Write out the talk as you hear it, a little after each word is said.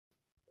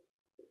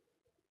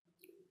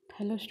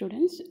Hello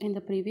students, in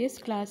the previous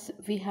class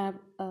we have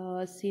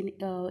seen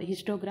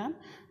histogram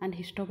and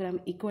histogram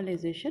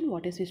equalization.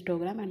 What is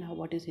histogram and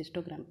what is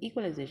histogram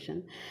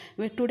equalization?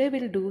 Today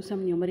we'll do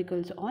some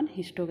numericals on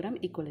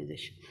histogram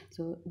equalization.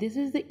 So this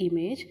is the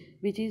image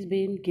which is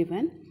being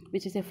given,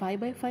 which is a 5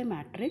 by 5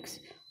 matrix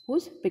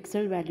whose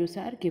pixel values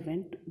are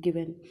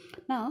given.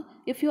 Now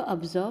if you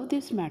observe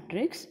this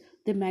matrix,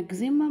 the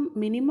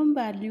minimum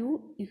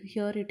value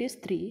here it is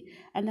 3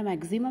 and the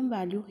maximum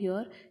value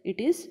here it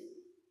is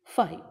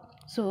 5.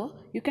 So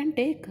you can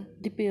take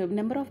the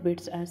number of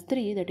bits as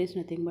 3, that is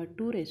nothing but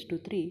 2 raised to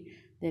 3.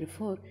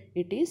 Therefore,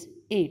 it is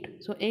 8.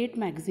 So 8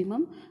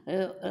 maximum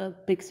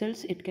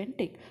pixels it can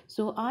take.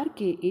 So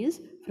RK is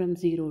from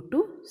 0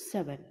 to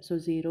 7. So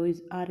 0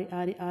 is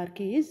RK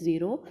is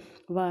 0,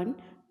 1,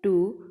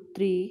 2,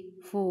 3,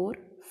 4,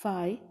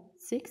 5,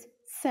 6,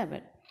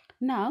 7.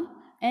 Now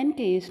NK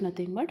is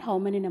nothing but how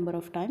many number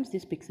of times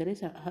this pixel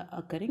is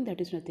occurring, that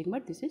is nothing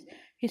but this is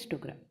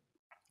histogram.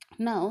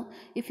 Now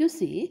if you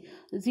see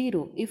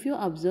 0, if you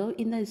observe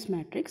in this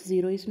matrix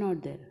 0 is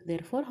not there,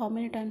 therefore how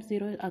many times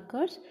 0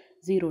 occurs?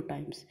 0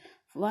 times.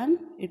 1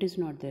 it is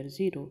not there,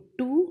 0.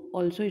 2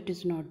 also it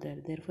is not there,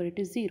 therefore it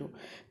is 0.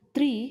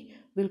 3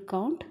 will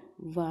count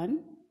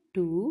 1,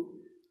 2,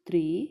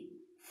 3,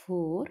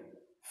 4,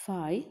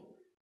 5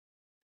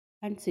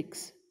 and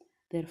 6.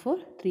 Therefore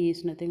 3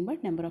 is nothing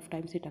but number of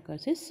times it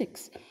occurs is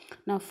 6.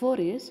 Now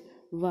 4 is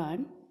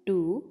 1,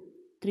 2,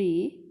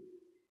 3,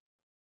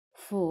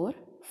 4,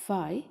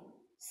 5,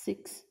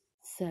 6,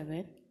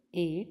 7,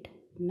 8,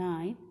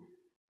 9,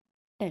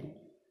 10,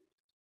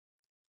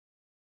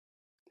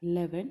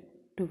 11,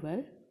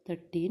 12,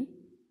 13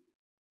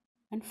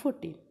 and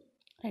 14.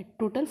 Right,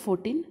 total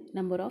 14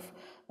 number of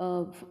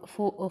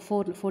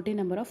 14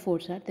 number of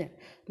 4s are there.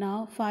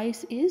 Now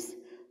 5s is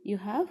you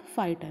have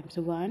 5 times,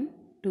 1,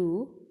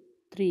 2,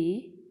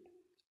 3,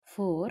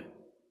 4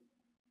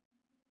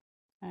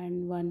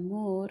 and one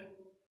more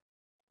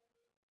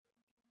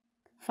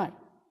 5.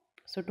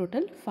 So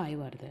total 5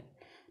 are there.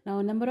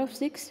 Now number of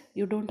 6,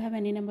 you don't have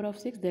any number of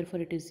 6, therefore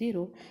it is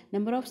 0.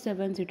 Number of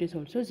 7s, it is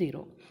also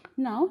 0.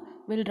 Now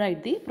we'll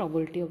write the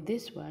probability of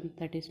this one,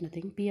 that is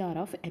nothing PR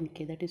of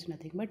NK, that is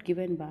nothing but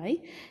given by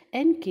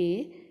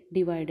NK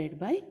divided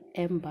by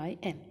M by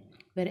N,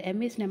 where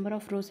M is number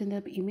of rows in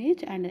the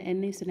image and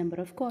N is the number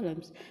of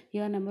columns.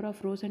 Here number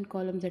of rows and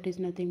columns, that is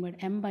nothing but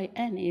M by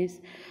N is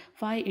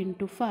 5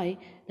 into 5,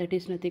 that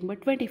is nothing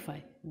but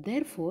 25.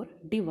 Therefore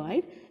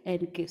divide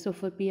NK. So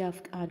for P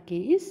of RK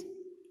is,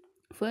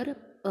 for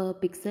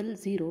pixel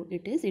 0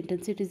 it is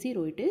intensity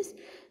 0, it is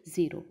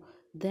 0.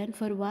 Then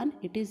for 1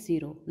 it is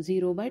 0,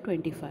 0 by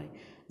 25,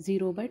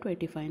 0 by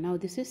 25. Now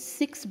this is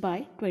 6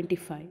 by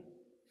 25.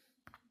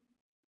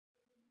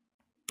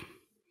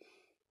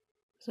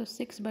 So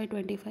 6 by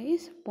 25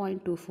 is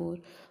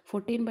 0.24,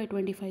 14 by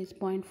 25 is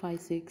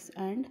 0.56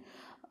 and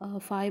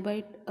 5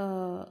 by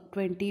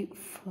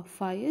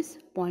 25 is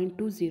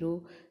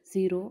 0.20,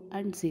 0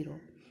 and 0.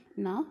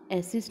 Now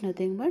S is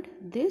nothing but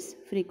this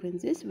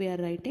frequencies we are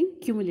writing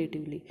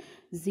cumulatively.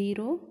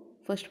 0,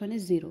 first one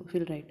is 0,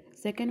 we'll write.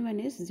 Second one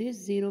is this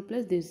 0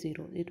 plus this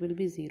 0, it will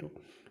be 0.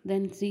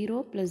 Then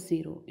 0 plus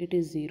 0, it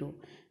is 0.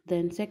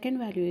 Then second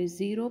value is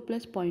 0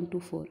 plus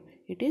 0.24,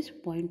 it is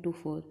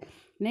 0.24.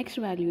 Next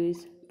value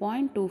is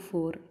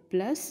 0.24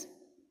 plus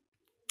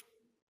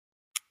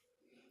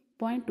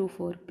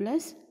 0.24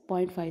 plus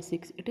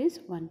 0.56, it is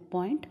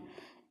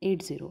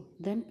 1.80.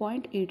 Then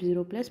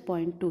 0.80 plus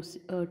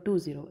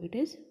 0.20, it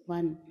is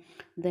 1.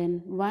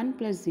 Then 1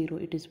 plus 0,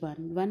 it is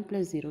 1. 1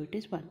 plus 0, it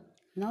is 1.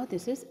 Now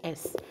this is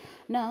S.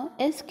 Now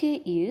SK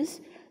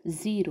is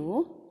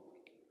 0.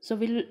 So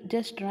we'll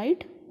just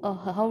write,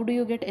 how do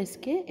you get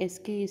SK?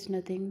 SK is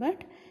nothing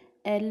but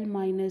L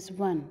minus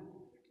 1.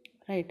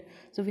 Right,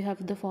 so we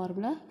have the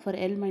formula for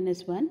L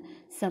minus 1,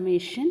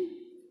 summation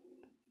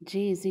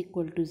J is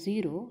equal to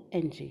 0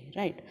 NJ,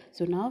 right?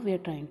 So now we are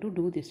trying to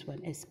do this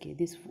one, SK,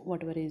 this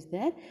whatever is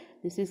there,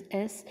 this is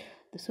S.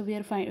 So we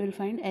will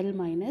find L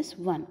minus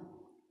 1.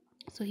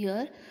 So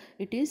here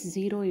it is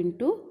 0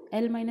 into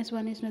L minus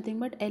 1 is nothing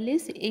but L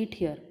is 8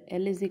 here,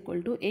 L is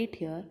equal to 8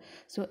 here.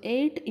 So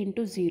 8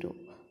 into 0,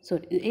 so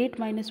 8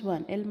 minus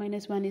 1, L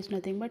minus 1 is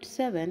nothing but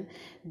 7.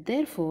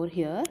 Therefore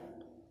here,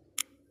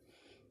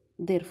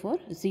 therefore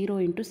 0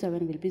 into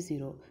 7 will be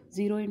 0,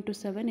 0 into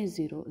 7 is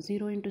 0,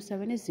 0 into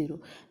 7 is 0.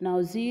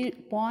 Now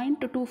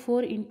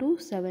 0.24 into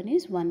 7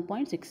 is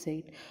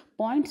 1.68,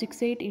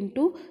 0.68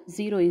 into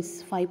 0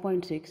 is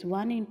 5.6,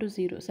 1 into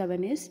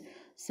 7 is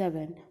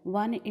 7,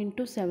 1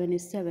 into 7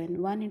 is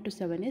 7, 1 into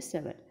 7 is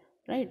 7.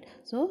 Right,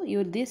 so you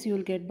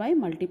will get by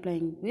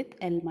multiplying with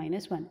L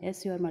minus 1.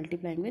 S you are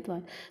multiplying with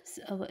 1,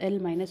 L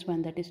minus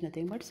 1, that is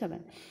nothing but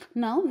 7.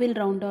 Now we'll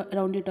round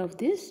it off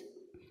this.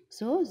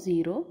 So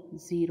 0,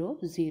 0,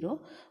 0,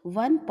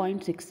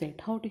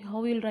 1.68. How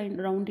will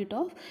round it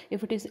off?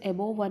 If it is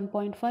above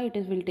 1.5,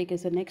 it will take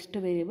as a next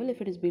variable.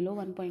 If it is below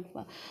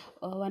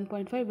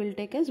 1.5, will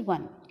take as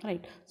 1.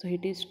 Right. So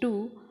it is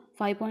 2,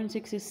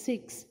 5.6 is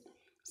 6,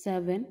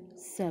 7,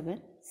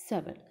 7,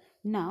 7.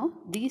 Now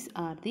these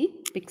are the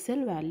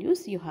pixel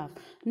values you have.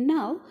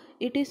 Now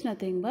it is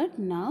nothing but,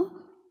 now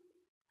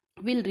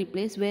we'll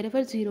replace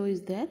wherever 0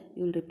 is there,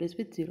 you will replace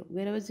with 0.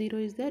 Wherever 0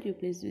 is there, you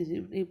replace.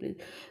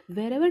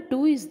 Wherever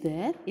 2 is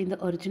there in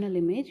the original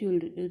image, you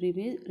will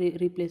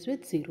replace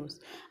with zeros.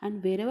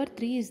 And wherever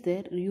 3 is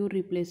there, you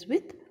replace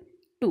with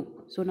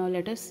 2. So now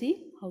let us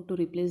see how to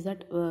replace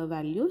that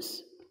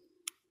values.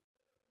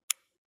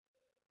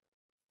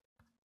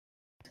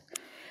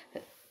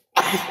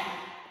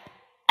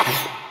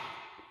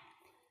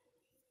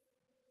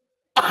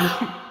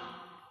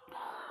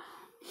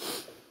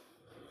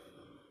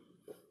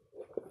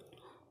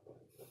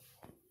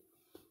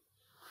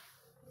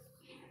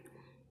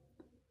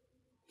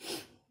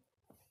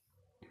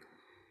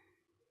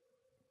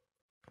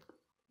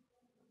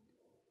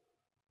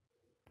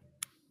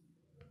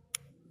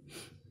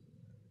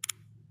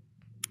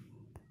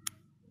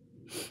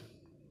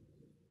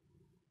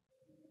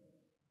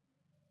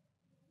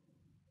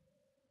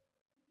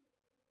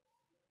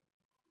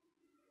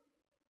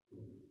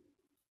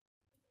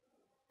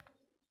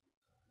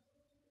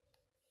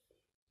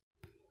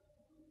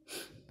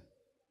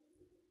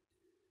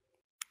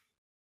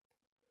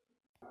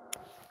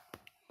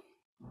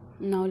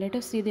 Now let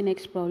us see the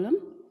next problem.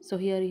 So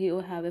here you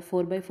have a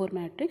 4 by 4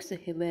 matrix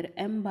where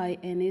m by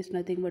n is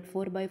nothing but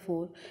 4 by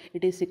 4,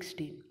 it is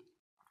 16.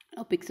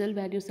 Now pixel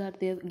values are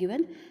there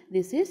given.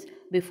 This is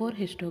before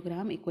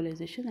histogram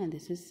equalization and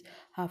this is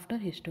after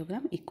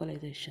histogram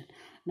equalization.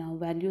 Now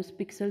values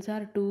pixels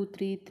are 2,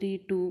 3,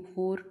 3, 2,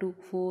 4, 2,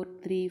 4,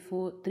 3,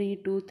 4, 3,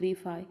 2, 3,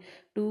 5,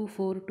 2,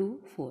 4, 2,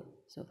 4.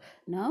 So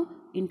now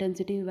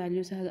intensity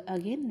values are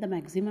again the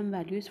maximum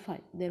value is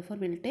 5. Therefore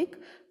we'll take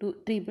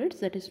 3 bits,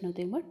 that is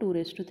nothing but 2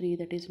 raised to 3,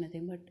 that is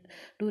nothing but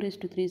 2 raised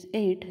to 3 is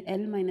 8, L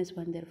minus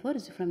 1, therefore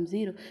is from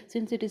 0.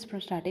 Since it is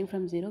starting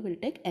from 0, we'll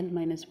take L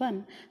minus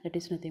 1, that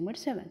is nothing but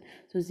 7.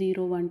 So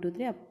 0, 1, 2,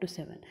 3 up to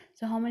 7.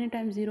 So how many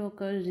times 0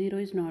 occurs? 0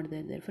 is not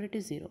there, therefore it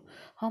is 0.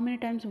 How many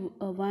times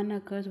 1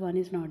 occurs? 1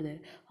 is not there.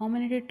 How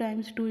many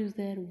times 2 is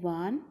there?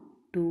 1,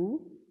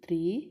 2,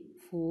 3,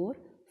 4,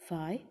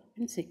 5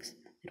 and 6.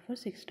 Therefore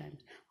 6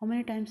 times. How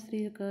many times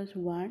 3 occurs?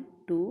 1,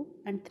 2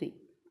 and 3.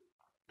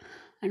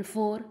 And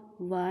 4,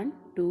 1,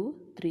 2,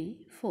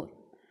 3, 4.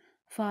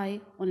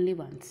 5 only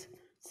once.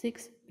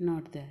 6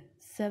 not there.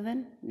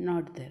 7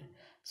 not there.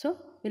 So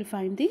we'll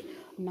find the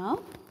now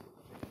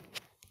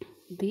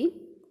the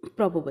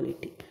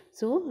probability.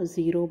 So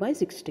 0 by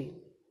 16.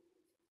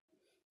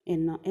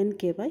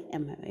 Nk by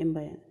m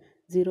by n.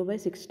 0 by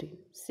 16.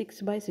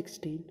 6 by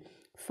 16.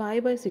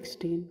 5 by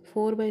 16.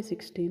 4 by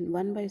 16.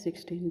 1 by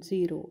 16.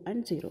 0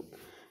 and 0.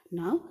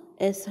 Now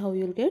S how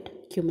you'll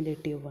get?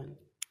 Cumulative 1.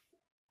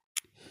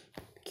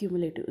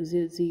 Cumulative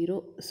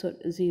 0, so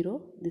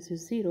 0, this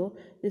is 0,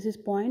 this is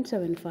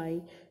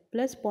 0.75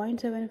 plus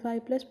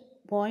 0.75 plus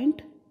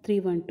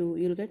 0.312,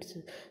 you'll get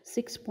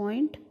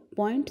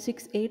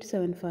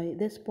 0.6875.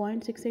 This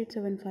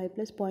 0.6875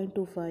 plus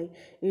 0.25,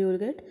 you will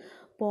get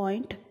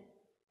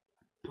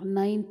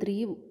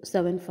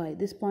 0.9375.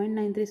 This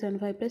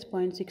 0.9375 plus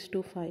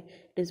 0.625, it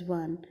is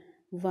 1,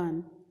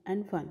 1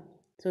 and 1.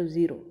 So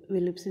 0,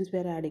 since we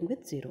are adding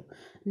with 0.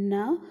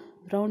 Now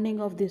rounding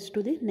off this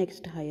to the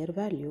next higher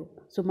value.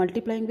 So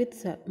multiplying with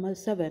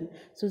 7.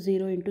 So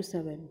 0 into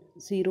 7.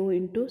 0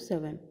 into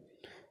 7.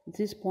 This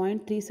is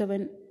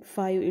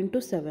 0.375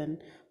 into 7.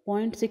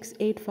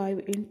 0.685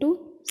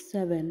 into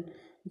 7.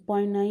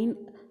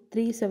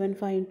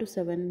 0.9375 into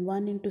 7.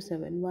 1 into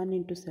 7. 1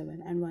 into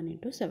 7 and 1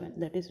 into 7.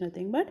 That is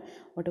nothing but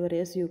whatever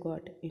S you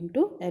got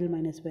into L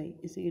minus Y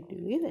is equal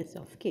to S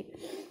of K.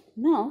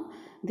 Now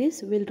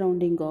this will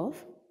rounding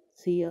off.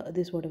 See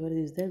this whatever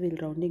is there will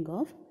rounding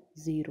off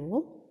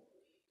 0,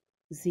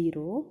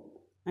 0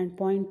 and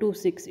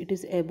 0.26. It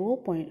is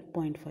above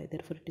 0.5.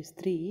 Therefore it is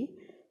 3,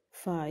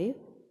 5,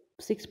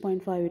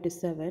 6.5 it is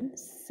 7,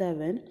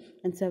 7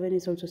 and 7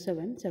 is also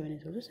 7, 7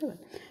 is also 7.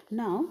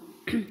 Now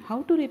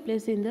how to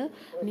replace in the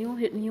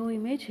new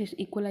image,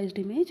 equalized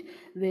image?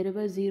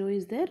 Wherever 0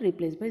 is there,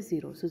 replace by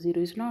 0. So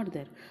 0 is not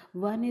there.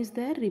 1 is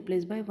there,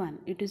 replace by 1.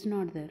 It is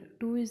not there.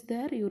 2 is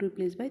there, you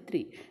replace by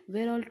 3.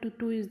 Where all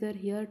 2 is there?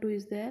 Here 2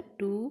 is there.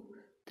 2,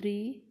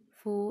 3,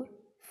 4,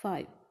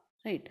 5.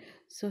 Right.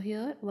 So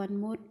here one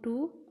more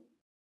 2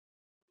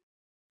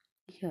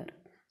 here.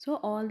 So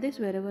all this,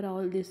 wherever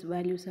all these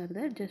values are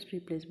there, just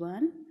replace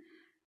 1,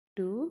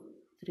 2,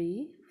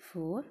 3,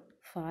 4,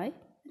 5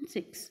 and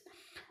 6.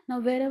 Now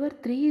wherever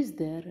 3 is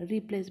there,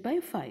 replace by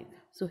 5.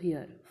 So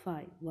here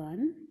 5,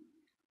 1,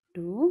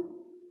 2,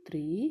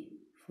 3,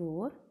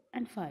 4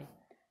 and 5.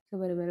 So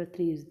wherever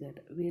 3 is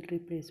there, we'll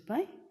replace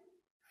by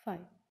 5.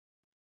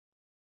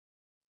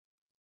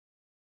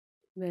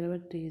 Wherever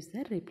 3 is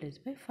there, replace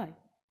by 5.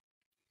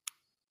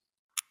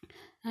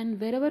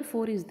 And wherever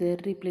 4 is there,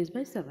 replace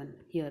by 7.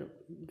 Here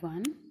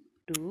 1,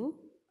 2,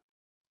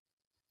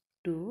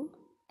 2,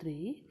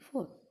 3,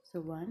 4.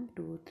 So 1,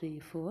 2, 3,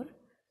 4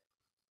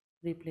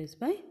 replace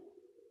by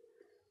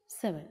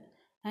 7.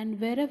 And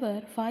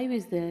wherever 5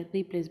 is there,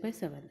 replace by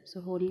 7.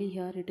 So only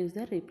here it is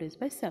there, replace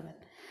by 7.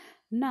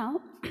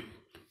 Now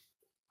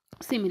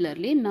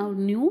Similarly, now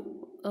new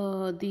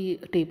the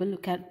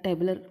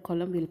tabular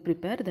column will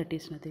prepare, that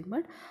is nothing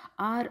but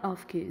r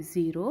of k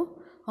 0.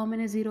 How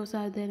many zeros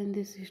are there in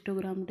this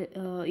histogram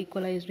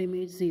equalized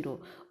image? 0,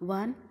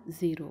 1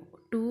 0,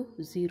 2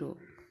 0,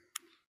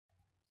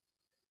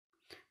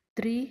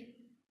 3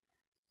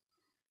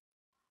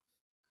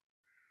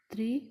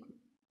 3,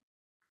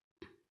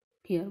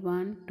 here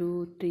 1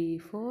 2 3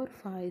 4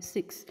 5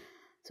 6.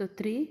 So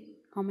 3,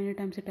 how many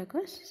times it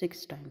occurs?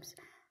 6 times.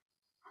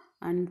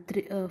 And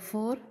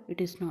 4,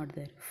 it is not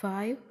there.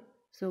 5,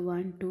 so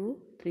 1 2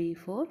 3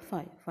 4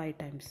 5, 5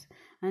 times.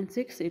 And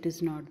 6, it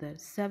is not there.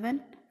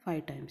 7,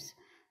 5 times.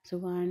 So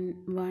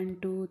 1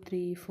 2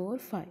 3 4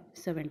 5,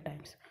 7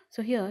 times.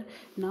 So here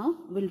now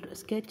we'll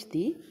sketch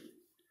the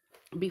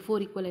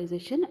before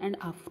equalization and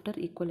after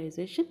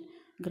equalization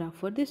graph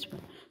for this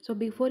one. So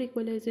before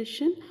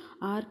equalization,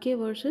 rk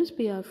versus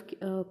p of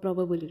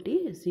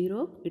probability.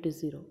 0, it is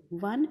 0,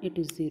 1, it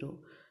is 0,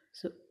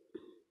 so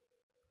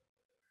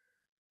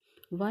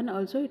 1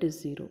 also it is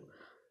 0.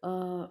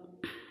 uh,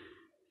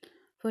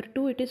 for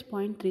 2 it is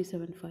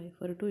 0.375,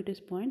 for 2 it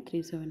is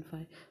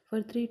 0.375,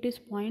 for 3 it is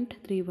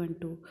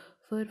 0.312,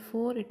 for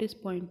 4 it is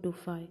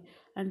 0.25,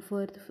 and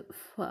for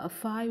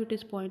 5 it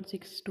is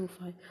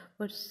 0.625,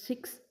 for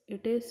 6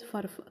 it is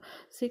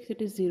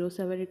 0,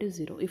 7 it is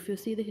 0. If you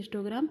see the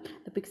histogram,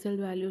 the pixel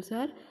values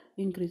are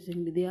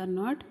increasing, they are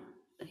not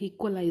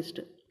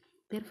equalized.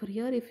 Therefore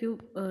here if you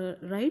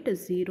write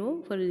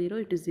 0, for 0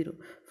 it is 0,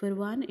 for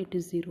 1 it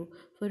is 0,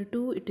 for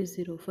 2 it is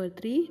 0, for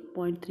 3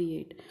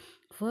 0.38,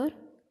 for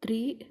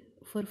 3,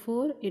 for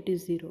 4 it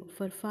is 0,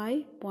 for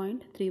 5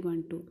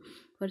 0.312,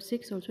 for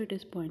 6 also it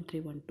is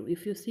 0.312.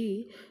 If you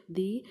see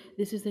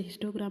this is the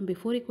histogram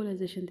before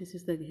equalization, this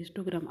is the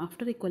histogram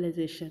after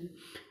equalization.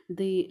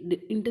 The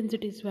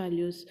intensities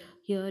values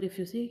here, if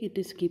you see, it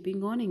is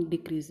keeping on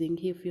decreasing.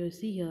 If you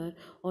see here,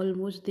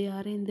 almost they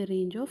are in the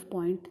range of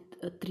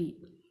 0.3.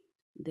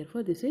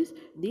 Therefore, this is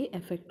the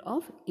effect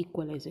of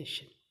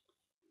equalization.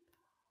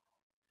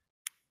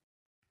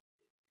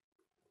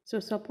 So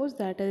suppose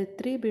that a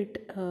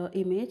 3-bit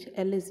image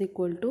L is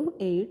equal to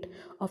 8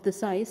 of the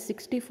size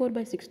 64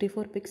 by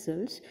 64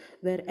 pixels,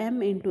 where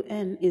m into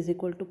n is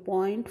equal to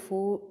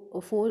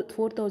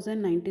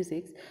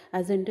 4096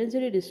 as the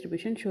intensity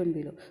distribution shown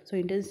below. So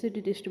intensity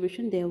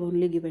distribution they have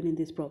only given in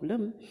this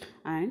problem,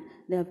 and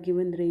they have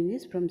given the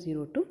ranges from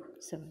 0 to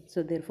 7.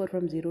 So therefore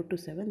from 0 to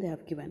 7 they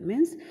have given,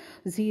 means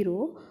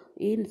 0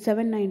 in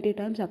 790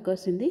 times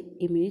occurs in the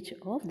image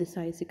of the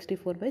size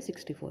 64 by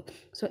 64.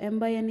 So m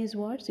by n is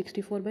what?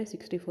 64 by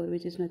 64,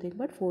 which is nothing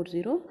but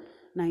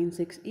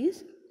 4096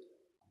 is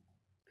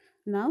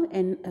now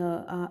n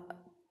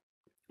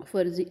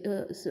for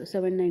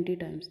 790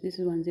 times. This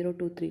is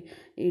 1023,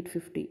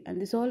 850, and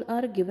this all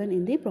are given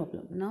in the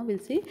problem. Now we'll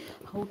see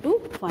how to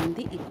find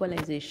the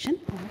equalization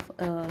of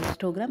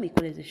histogram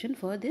equalization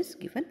for this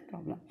given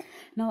problem.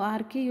 Now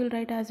rk you will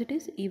write as it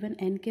is, even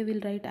nk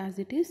will write as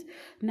it is.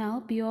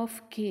 Now p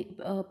of k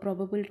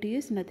probability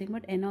is nothing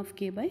but n of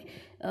k by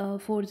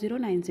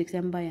 4096,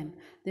 m by n.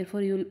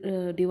 Therefore you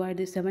will divide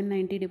this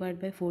 790 divided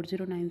by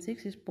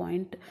 4096 is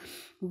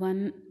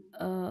 0.1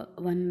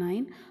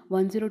 19,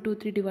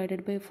 1023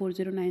 divided by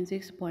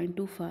 4096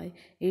 0.25,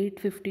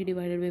 850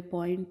 divided by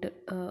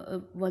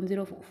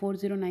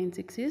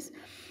 4096 is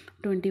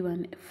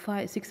 21,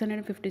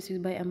 656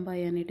 by m by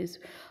n it is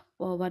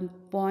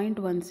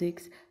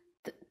 1.16,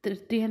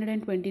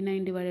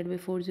 329 divided by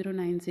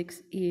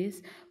 4096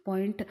 is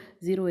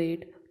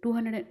 0.08,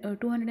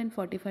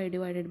 245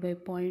 divided by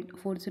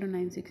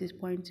 0.4096 is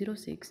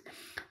 0.06,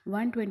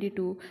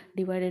 122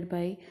 divided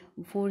by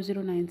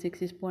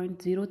 4096 is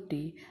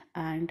 0.03,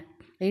 and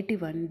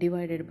 81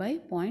 divided by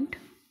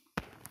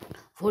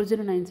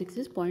 0.4096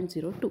 is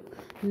 0.02.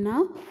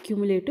 Now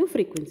cumulative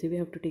frequency, we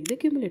have to take the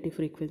cumulative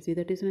frequency,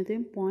 that is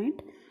nothing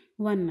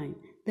 0.19.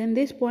 Then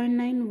this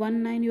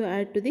 0.919 you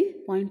add to the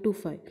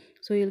 0.25,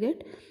 so you'll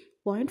get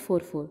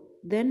 0.44.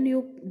 Then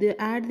you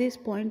add this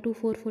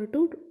 0.244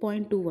 to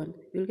 0.21,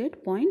 you'll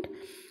get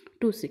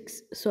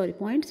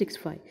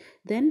 0.65.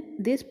 Then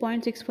this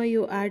 0.65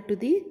 you add to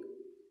the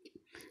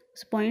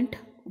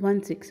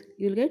 0.16,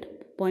 you'll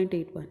get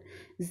 0.81.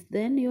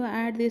 Then you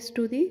add this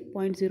to the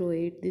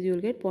 0.08, this you will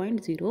get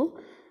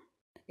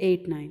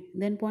 0.089.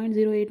 Then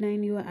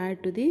 0.089 you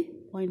add to the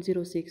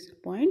 0.06,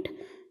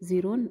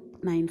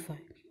 0.095.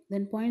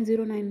 Then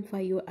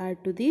 0.095 you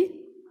add to the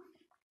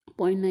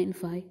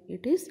 0.95,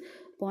 it is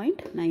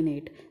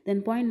 0.98.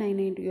 Then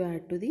 0.98 you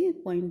add to the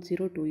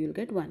 0.02, you'll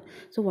get 1.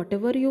 So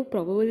whatever you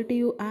probability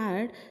you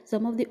add,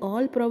 some of the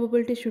all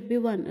probability should be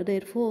 1.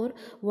 Therefore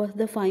was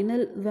the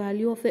final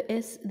value of the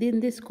s in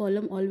this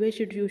column always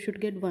you should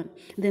get 1.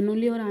 Then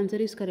only your answer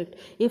is correct.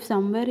 If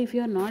somewhere if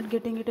you are not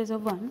getting it as a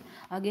 1,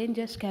 again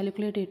just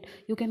calculate it.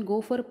 You can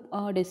go for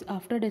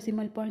after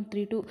decimal point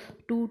 2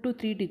 to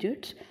 3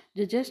 digits.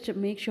 Just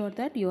make sure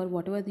that your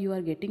whatever you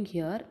are getting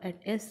here at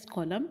S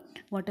column,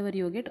 whatever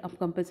you get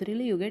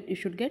compulsorily you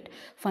should get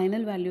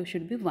final value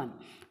should be 1.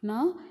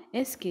 Now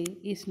sk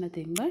is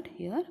nothing but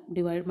here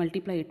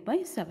multiply it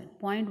by 7,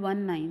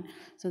 0.19,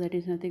 so that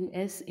is nothing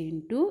s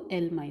into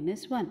l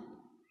minus 1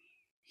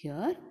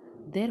 here.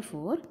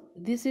 Therefore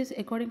this is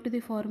according to the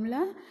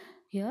formula.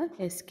 Here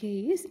sk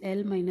is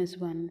l minus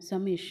 1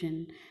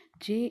 summation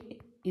j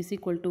is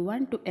equal to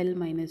 1 to l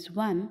minus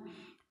 1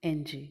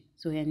 ng.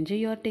 So ng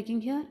you are taking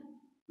here,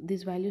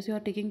 these values you are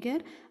taking care,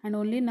 and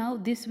only now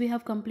this we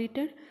have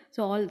completed.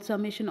 So all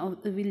summation of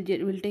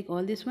will take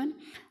all this one,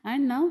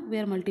 and now we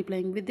are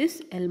multiplying with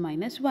this l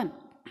minus 1.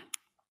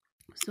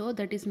 So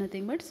that is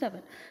nothing but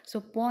 7.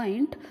 So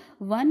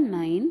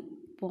 0.19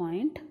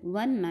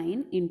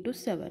 into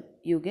 7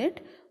 you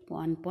get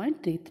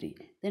 1.33.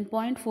 Then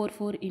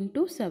 0.44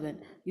 into 7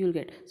 you will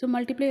get. So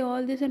multiply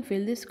all this and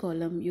fill this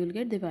column, you will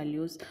get the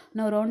values.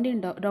 Now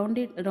rounding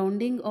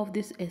of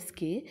this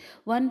sk,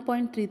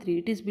 1.33,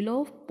 it is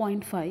below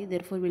 0.5,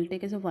 therefore we will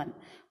take as a 1.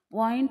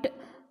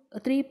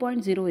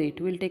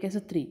 3.08 will take as a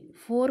 3,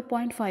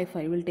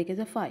 4.55 will take as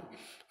a 5,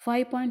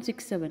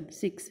 5.67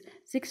 6,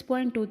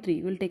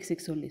 6.23 will take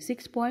 6 only,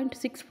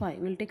 6.65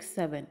 will take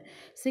 7,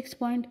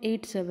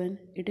 6.87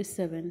 it is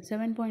 7,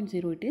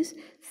 7.0 it is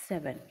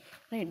 7,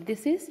 right?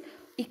 This is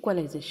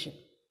equalization.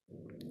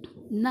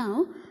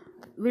 Now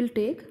we'll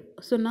take,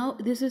 so now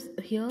this is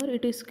here,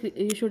 it is,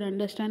 you should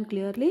understand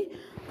clearly.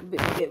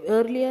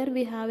 Earlier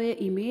we have a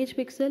image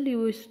pixel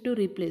you used to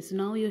replace.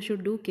 Now you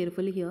should do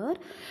carefully here.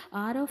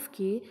 R of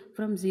k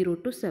from 0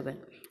 to 7,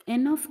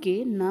 n of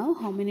k. Now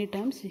how many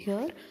times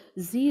here?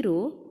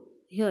 0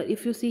 here.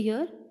 If you see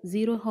here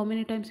 0, how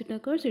many times it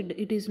occurs?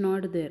 It is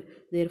not there,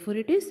 therefore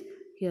it is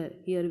here.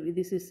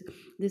 This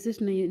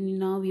is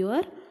now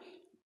your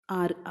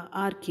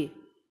rk,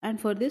 and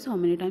for this how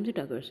many times it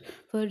occurs?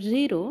 For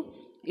 0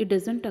 it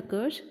doesn't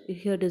occur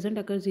here, doesn't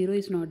occur, 0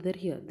 is not there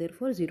here,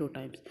 therefore 0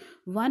 times.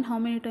 1 how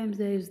many times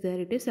there is there?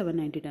 It is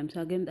 790 times.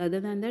 Again other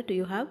than that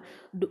you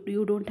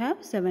don't have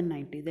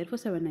 790, therefore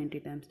 790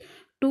 times.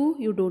 2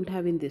 you don't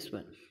have in this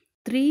one.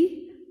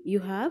 3 you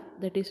have,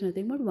 that is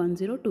nothing but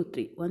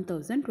 1023,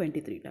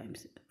 1023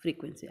 times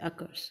frequency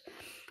occurs.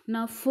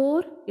 Now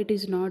 4 it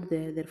is not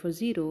there, therefore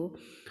 0.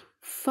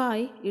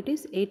 5 it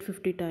is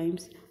 850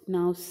 times.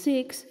 Now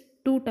 6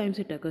 2 times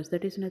it occurs,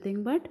 that is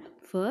nothing but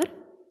for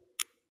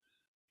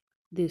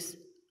this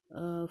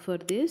for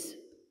this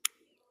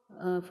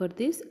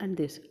and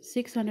this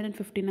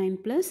 659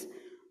 plus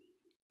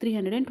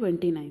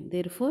 329,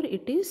 therefore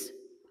it is,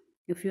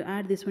 if you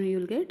add this one you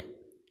will get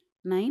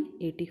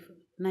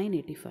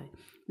 985.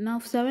 Now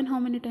 7 how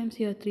many times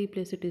here? 3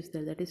 place it is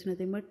there, that is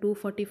nothing but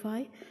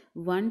 245,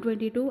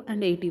 122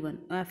 and 81.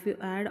 If you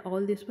add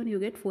all this one you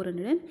get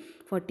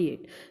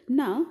 448.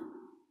 Now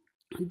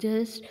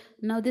this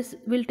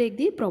will take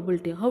the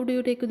probability. How do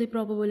you take the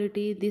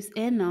probability? This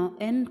n now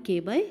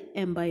nk by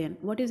m by n.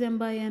 What is m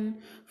by n?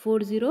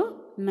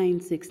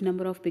 4096,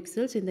 number of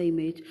pixels in the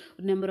image,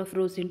 number of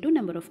rows into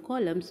number of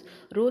columns.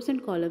 Rows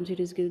and columns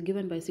it is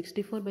given by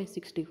 64 by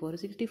 64,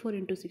 64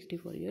 into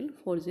 64 you will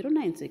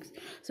 4096.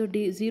 So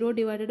 0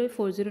 divided by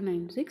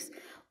 4096,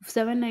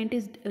 790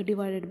 is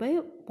divided by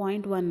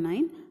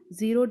 0.19,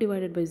 0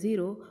 divided by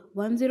 0,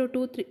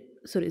 1023,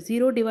 sorry,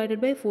 0 divided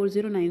by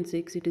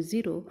 4096 it is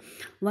 0,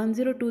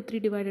 1023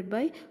 divided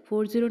by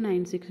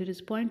 4096 it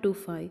is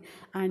 0.25,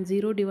 and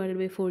 0 divided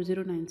by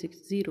 4096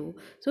 0.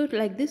 So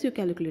like this you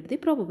calculate the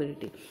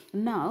probability.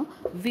 Now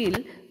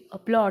we'll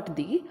plot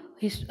the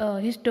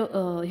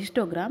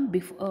histogram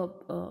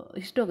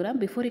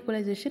before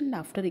equalization and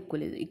after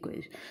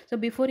equalization. So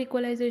before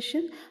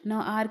equalization,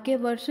 now RK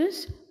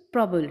versus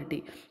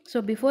probability.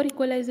 So before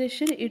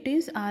equalization it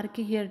is RK,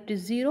 here it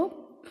is 0,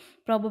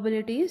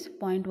 probability is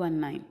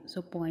 0.19,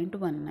 so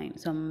 0.19,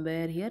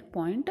 somewhere here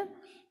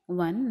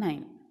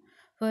 0.19.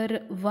 For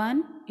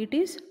 1 it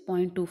is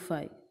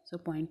 0.25, so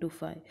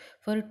 0.25.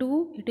 For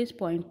 2 it is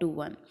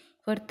 0.21.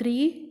 For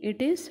 3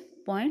 it is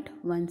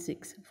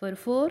 0.16. For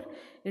 4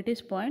 it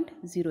is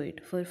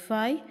 0.08. For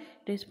 5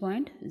 it is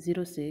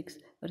 0.06.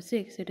 For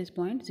 6 it is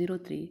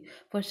 0.03.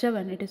 For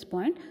 7 it is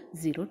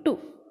 0.02.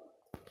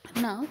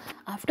 Now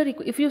after,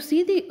 if you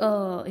see the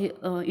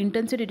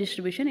intensity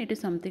distribution, it is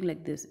something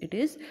like this. It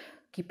is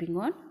keeping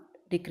on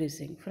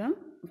decreasing from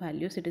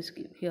values, it is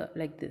here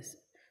like this.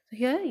 So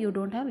here you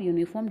don't have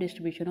uniform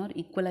distribution or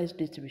equalized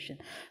distribution.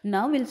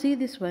 Now we'll see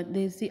this one.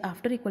 There is the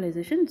after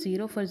equalization.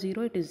 0 for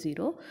 0 it is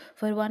 0,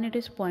 for 1 it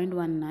is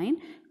 0.19,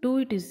 2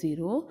 it is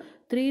 0,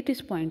 3 it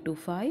is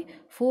 0.25,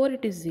 4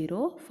 it is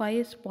 0, 5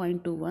 is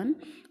 0.21,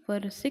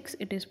 for 6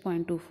 it is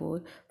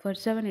 0.24, for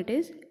 7 it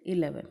is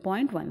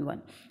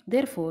 0.11.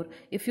 Therefore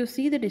if you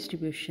see the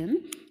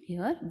distribution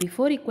here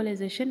before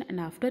equalization and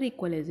after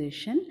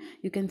equalization,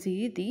 you can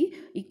see the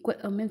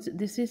means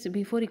this is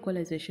before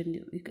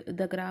equalization,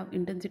 the graph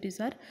intensities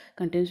are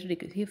continuously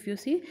decreasing. If you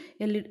see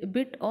a little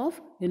bit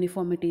of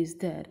uniformity is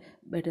there,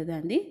 better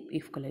than the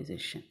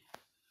equalization.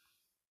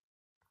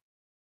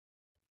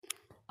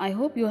 I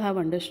hope you have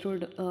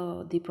understood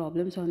the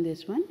problems on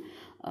this one.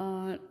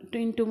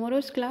 In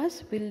tomorrow's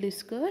class, we'll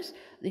discuss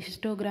the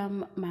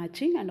histogram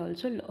matching and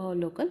also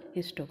local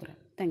histogram.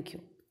 Thank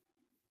you.